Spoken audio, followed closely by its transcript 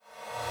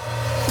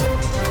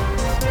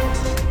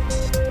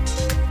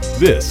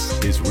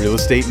This is Real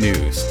Estate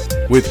News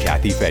with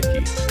Kathy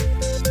Fettke.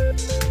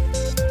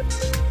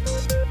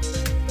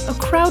 A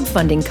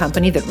crowdfunding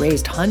company that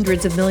raised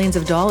hundreds of millions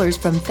of dollars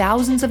from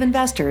thousands of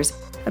investors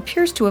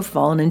appears to have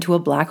fallen into a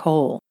black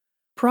hole.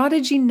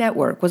 Prodigy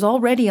Network was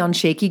already on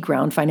shaky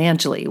ground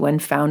financially when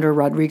founder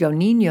Rodrigo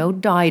Nino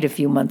died a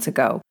few months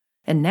ago,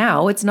 and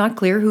now it's not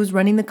clear who's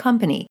running the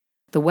company.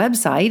 The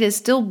website is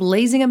still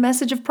blazing a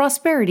message of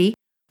prosperity,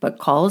 but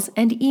calls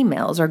and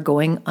emails are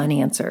going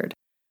unanswered.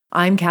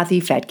 I'm Kathy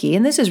Fettke,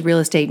 and this is Real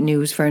Estate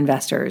News for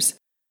Investors.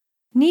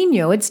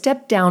 Nino had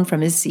stepped down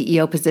from his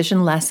CEO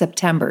position last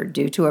September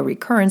due to a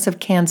recurrence of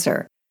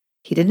cancer.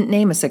 He didn't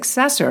name a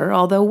successor,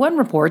 although one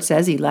report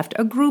says he left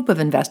a group of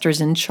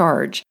investors in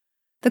charge.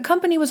 The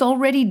company was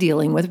already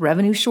dealing with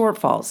revenue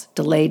shortfalls,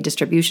 delayed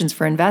distributions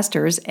for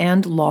investors,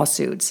 and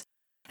lawsuits.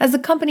 As the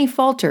company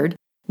faltered,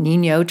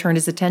 Nino turned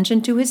his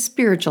attention to his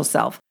spiritual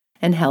self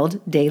and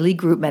held daily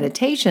group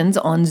meditations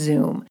on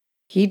Zoom.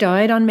 He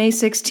died on May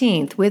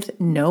 16th with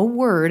no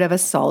word of a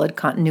solid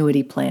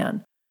continuity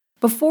plan.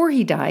 Before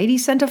he died, he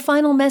sent a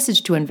final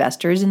message to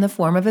investors in the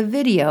form of a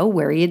video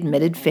where he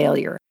admitted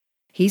failure.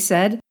 He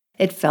said,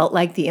 "It felt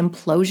like the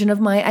implosion of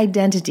my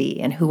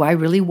identity and who I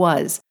really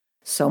was.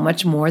 So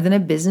much more than a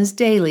business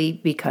daily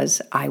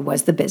because I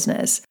was the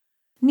business."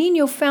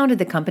 Nino founded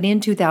the company in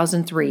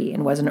 2003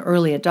 and was an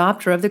early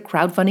adopter of the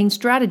crowdfunding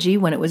strategy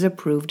when it was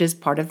approved as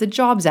part of the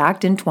Jobs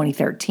Act in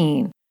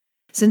 2013.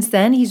 Since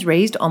then, he's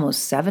raised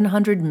almost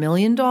 $700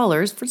 million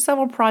for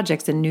several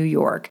projects in New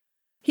York.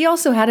 He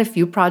also had a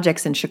few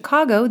projects in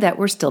Chicago that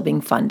were still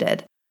being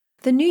funded.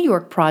 The New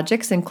York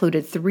projects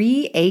included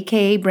 3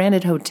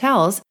 AKA-branded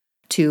hotels,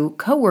 2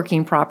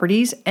 co-working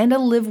properties, and a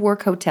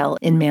live-work hotel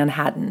in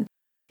Manhattan.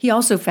 He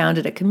also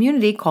founded a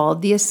community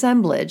called The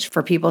Assemblage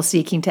for people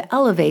seeking to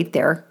elevate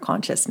their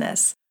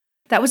consciousness.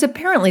 That was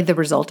apparently the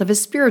result of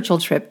his spiritual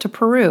trip to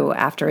Peru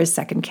after his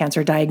second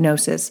cancer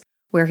diagnosis,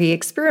 where he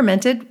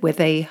experimented with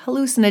a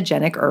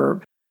hallucinogenic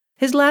herb.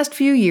 His last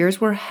few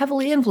years were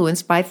heavily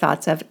influenced by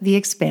thoughts of the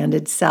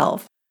expanded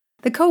self.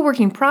 The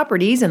co-working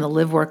properties and the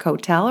live-work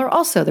hotel are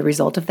also the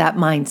result of that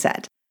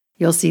mindset.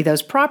 You'll see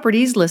those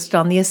properties listed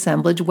on the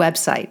Assemblage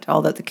website,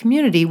 although the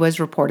community was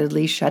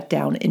reportedly shut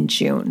down in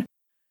June.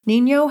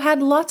 Nino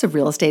had lots of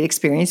real estate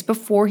experience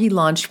before he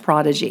launched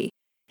Prodigy.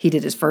 He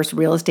did his first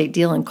real estate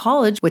deal in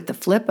college with the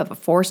flip of a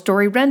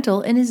 4-story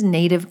rental in his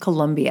native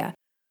Colombia.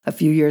 A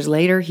few years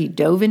later, he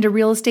dove into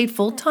real estate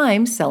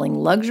full-time, selling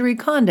luxury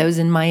condos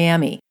in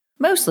Miami,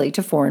 mostly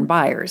to foreign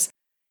buyers.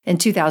 In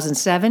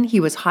 2007, he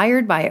was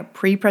hired by a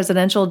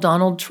pre-presidential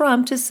Donald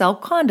Trump to sell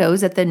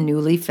condos at the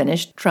newly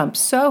finished Trump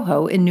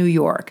Soho in New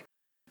York.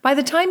 By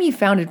the time he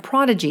founded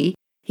Prodigy,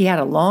 he had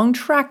a long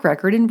track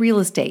record in real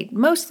estate,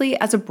 mostly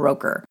as a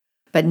broker.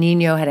 But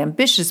Nino had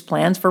ambitious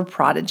plans for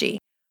Prodigy.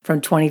 From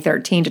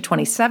 2013 to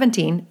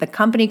 2017, the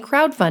company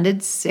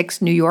crowdfunded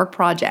 6 New York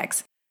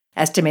projects.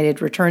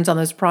 Estimated returns on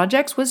those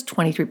projects was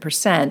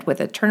 23%,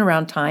 with a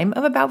turnaround time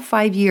of about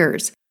 5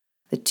 years.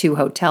 The 2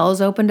 hotels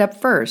opened up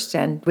first,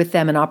 and with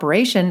them in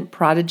operation,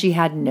 Prodigy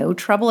had no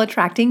trouble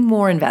attracting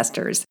more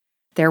investors.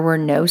 There were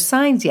no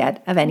signs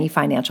yet of any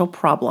financial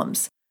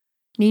problems.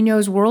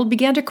 Nino's world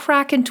began to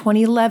crack in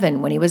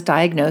 2011 when he was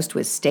diagnosed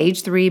with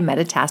stage 3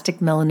 metastatic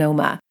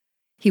melanoma.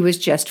 He was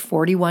just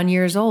 41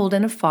 years old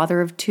and a father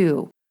of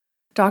 2.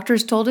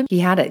 Doctors told him he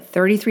had a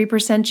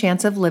 33%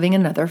 chance of living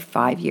another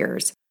 5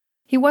 years.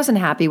 He wasn't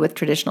happy with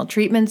traditional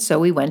treatments,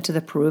 so he went to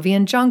the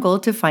Peruvian jungle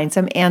to find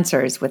some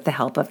answers with the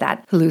help of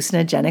that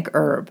hallucinogenic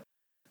herb.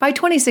 By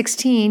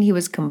 2016, he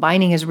was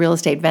combining his real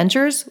estate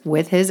ventures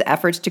with his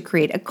efforts to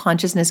create a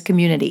consciousness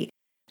community.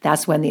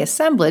 That's when the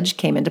Assemblage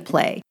came into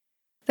play.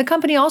 The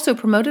company also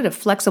promoted a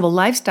flexible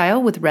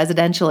lifestyle with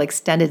residential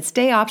extended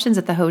stay options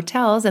at the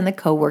hotels and the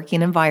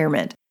co-working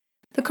environment.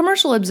 The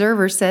Commercial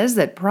Observer says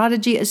that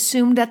Prodigy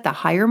assumed that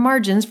the higher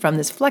margins from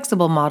this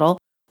flexible model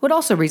would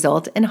also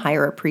result in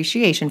higher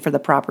appreciation for the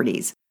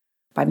properties.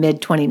 By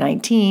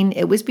mid-2019,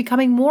 it was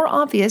becoming more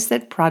obvious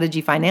that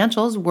Prodigy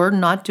financials were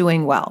not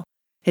doing well.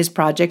 His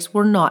projects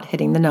were not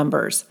hitting the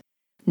numbers.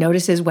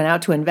 Notices went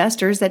out to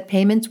investors that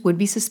payments would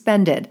be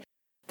suspended.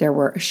 There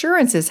were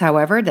assurances,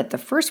 however, that the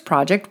first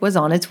project was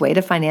on its way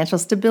to financial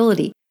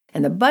stability,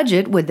 and the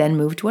budget would then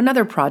move to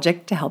another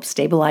project to help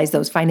stabilize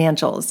those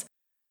financials.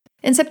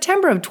 In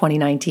September of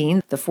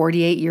 2019, the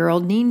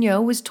 48-year-old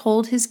Nino was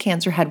told his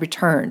cancer had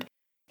returned.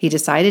 He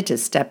decided to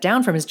step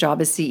down from his job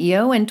as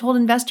CEO and told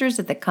investors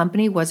that the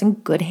company was in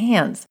good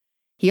hands.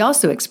 He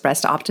also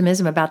expressed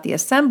optimism about the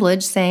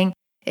Assemblage, saying,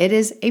 "It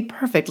is a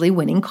perfectly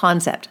winning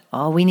concept.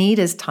 All we need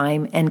is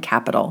time and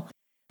capital."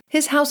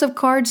 His house of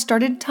cards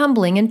started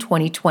tumbling in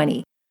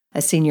 2020.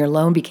 A senior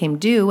loan became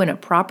due, and a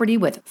property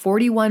with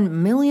 $41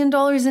 million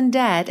in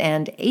debt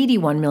and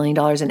 $81 million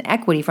in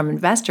equity from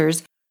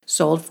investors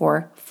sold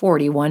for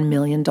 $41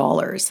 million.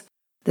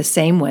 The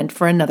same went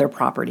for another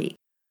property.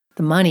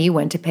 The money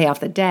went to pay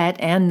off the debt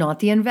and not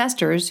the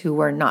investors, who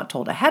were not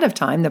told ahead of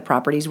time the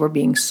properties were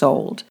being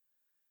sold.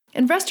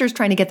 Investors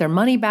trying to get their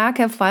money back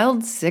have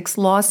filed 6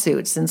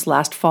 lawsuits since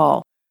last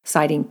fall,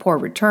 citing poor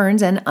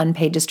returns and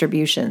unpaid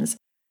distributions.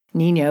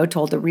 Nino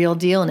told The Real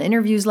Deal in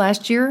interviews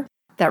last year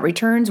that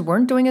returns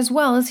weren't doing as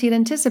well as he had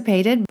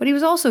anticipated, but he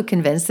was also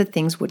convinced that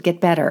things would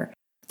get better.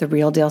 The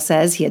Real Deal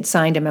says he had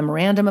signed a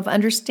memorandum of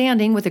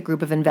understanding with a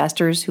group of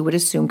investors who would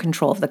assume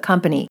control of the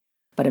company,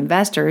 but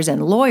investors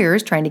and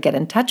lawyers trying to get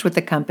in touch with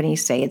the company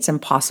say it's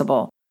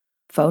impossible.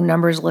 Phone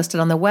numbers listed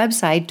on the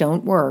website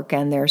don't work,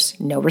 and there's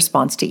no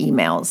response to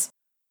emails.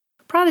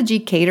 Prodigy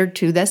catered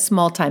to the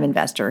small-time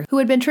investor who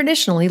had been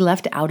traditionally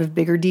left out of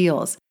bigger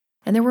deals,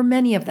 and there were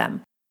many of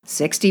them.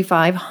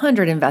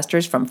 6,500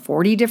 investors from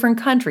 40 different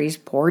countries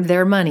poured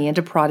their money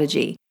into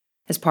Prodigy.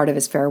 As part of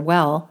his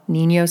farewell,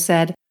 Nino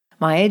said,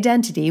 "My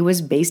identity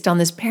was based on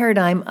this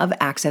paradigm of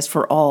access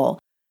for all,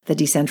 the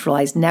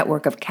decentralized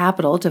network of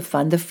capital to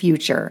fund the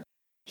future."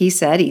 He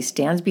said he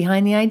stands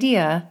behind the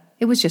idea.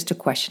 It was just a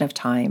question of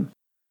time.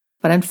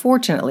 But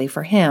unfortunately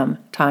for him,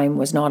 time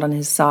was not on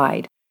his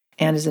side,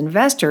 and his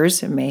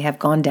investors may have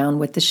gone down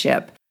with the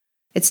ship.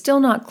 It's still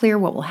not clear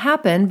what will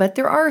happen, but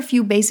there are a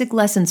few basic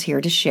lessons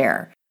here to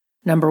share.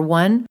 Number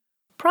 1,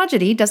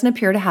 Prodigy doesn't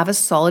appear to have a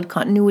solid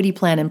continuity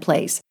plan in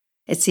place.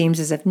 It seems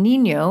as if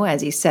Nino,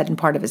 as he said in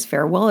part of his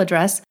farewell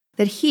address,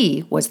 that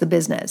he was the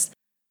business.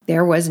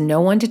 There was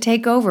no one to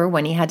take over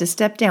when he had to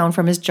step down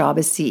from his job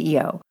as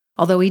CEO,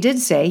 although he did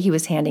say he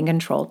was handing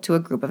control to a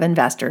group of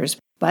investors.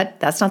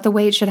 But that's not the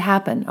way it should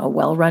happen. A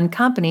well-run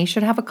company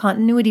should have a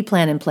continuity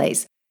plan in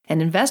place,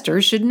 and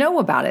investors should know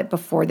about it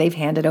before they've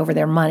handed over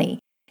their money.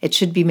 It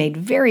should be made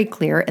very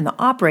clear in the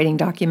operating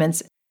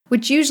documents,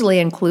 which usually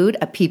include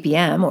a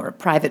PPM or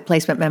private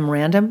placement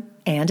memorandum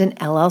and an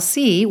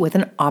LLC with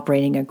an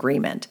operating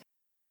agreement.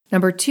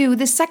 Number 2,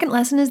 the second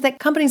lesson is that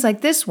companies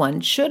like this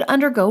one should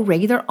undergo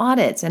regular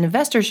audits, and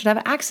investors should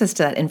have access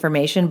to that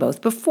information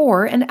both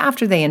before and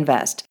after they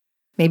invest.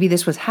 Maybe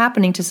this was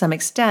happening to some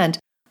extent,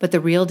 but The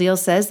Real Deal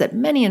says that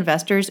many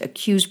investors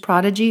accuse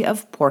Prodigy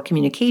of poor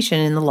communication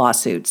in the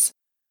lawsuits.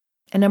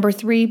 And number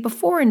 3,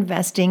 before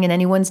investing in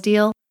anyone's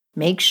deal,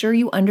 make sure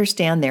you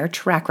understand their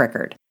track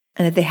record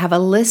and that they have a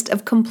list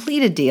of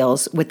completed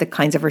deals with the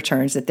kinds of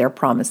returns that they're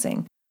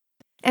promising.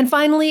 And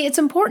finally, it's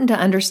important to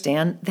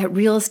understand that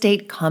real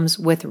estate comes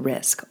with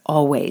risk,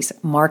 always.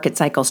 Market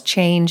cycles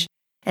change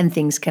and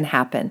things can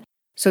happen.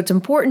 So it's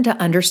important to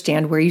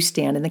understand where you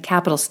stand in the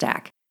capital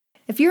stack.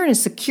 If you're in a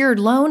secured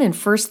loan and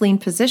first lien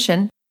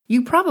position,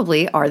 you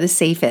probably are the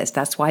safest.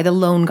 That's why the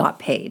loan got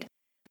paid.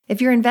 If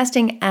you're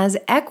investing as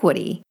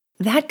equity,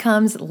 that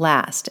comes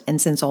last. And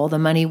since all the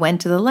money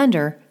went to the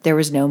lender, there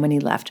was no money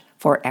left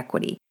for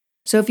equity.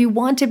 So if you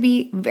want to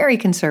be very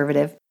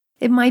conservative,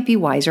 it might be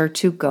wiser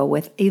to go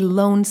with a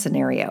loan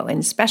scenario,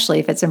 and especially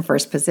if it's in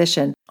first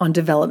position on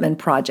development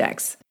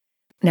projects.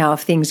 Now,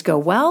 if things go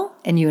well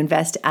and you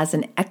invest as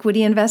an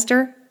equity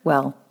investor,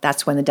 well,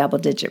 that's when the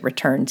double-digit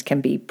returns can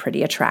be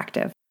pretty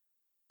attractive.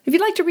 If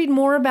you'd like to read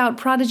more about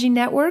Prodigy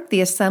Network,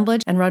 the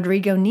assemblage, and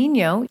Rodrigo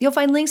Nino, you'll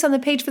find links on the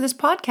page for this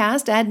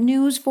podcast at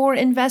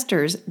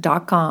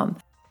newsforinvestors.com.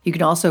 You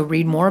can also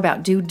read more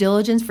about due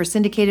diligence for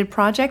syndicated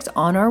projects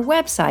on our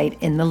website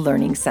in the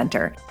Learning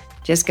Center.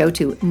 Just go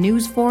to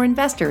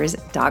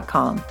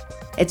newsforinvestors.com.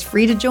 It's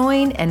free to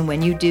join, and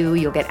when you do,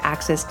 you'll get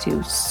access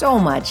to so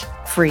much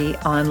free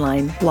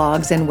online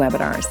blogs and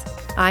webinars.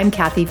 I'm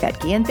Kathy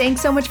Fettke, and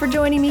thanks so much for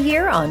joining me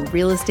here on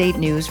Real Estate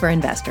News for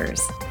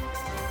Investors.